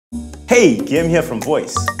Hey, Guillaume here from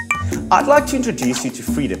Voys. I'd like to introduce you to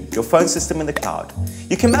Freedom, your phone system in the cloud.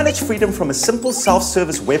 You can manage Freedom from a simple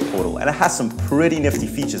self-service web portal, and it has some pretty nifty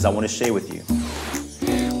features I want to share with you.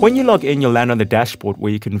 When you log in, you'll land on the dashboard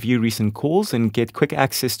where you can view recent calls and get quick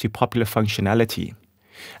access to popular functionality.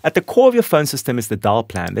 At the core of your phone system is the dial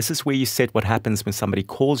plan. This is where you set what happens when somebody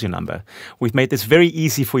calls your number. We've made this very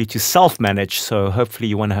easy for you to self-manage, so hopefully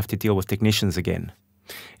you won't have to deal with technicians again.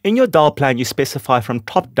 In your dial plan, you specify from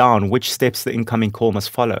top down which steps the incoming call must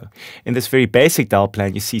follow. In this very basic dial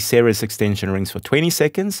plan, you see Sarah's extension rings for 20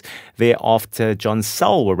 seconds. Thereafter, John's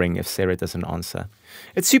cell will ring if Sarah doesn't answer.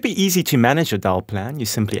 It's super easy to manage your dial plan. You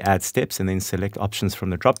simply add steps and then select options from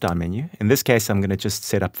the drop-down menu. In this case, I'm going to just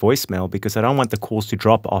set up voicemail because I don't want the calls to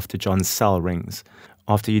drop after John's cell rings.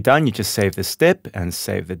 After you're done, you just save the step and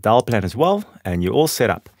save the dial plan as well, and you're all set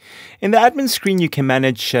up. In the admin screen, you can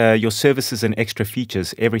manage your services and extra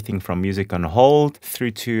features, everything from music on hold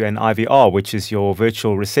through to an IVR, which is your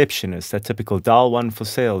virtual receptionist, a typical dial 1 for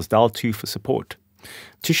sales, dial 2 for support.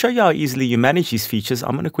 To show you how easily you manage these features,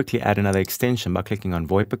 I'm going to quickly add another extension by clicking on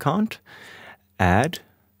VoIP account, add,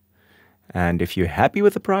 and if you're happy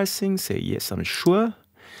with the pricing, say yes, I'm sure.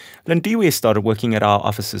 Lindiwe started working at our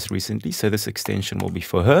offices recently, so this extension will be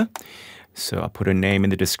for her. So I put her name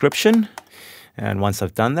in the description, and once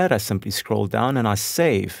I've done that, I simply scroll down and I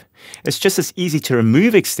save. It's just as easy to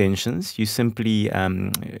remove extensions. You simply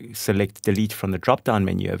select delete from the drop-down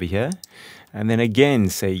menu over here, and then again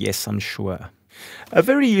say yes, I'm sure. A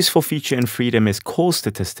very useful feature in Freedom is call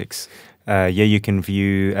statistics. Here you can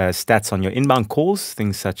view stats on your inbound calls,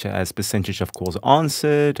 things such as percentage of calls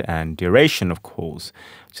answered and duration of calls,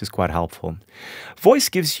 which is quite helpful. Voys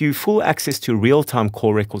gives you full access to real-time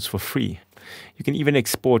call records for free. You can even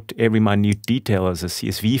export every minute detail as a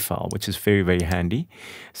CSV file, which is very, very handy.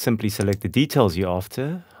 Simply select the details you're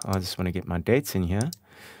after. I just want to get my dates in here.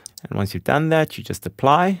 And once you've done that, you just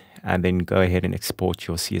apply and then go ahead and export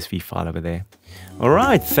your CSV file over there. All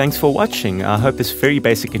right, thanks for watching. I hope this very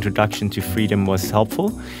basic introduction to Freedom was helpful.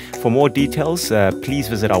 For more details, please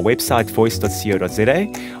visit our website,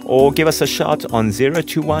 voys.co.za, or give us a shout on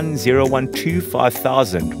 021 012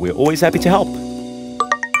 5000. We're always happy to help.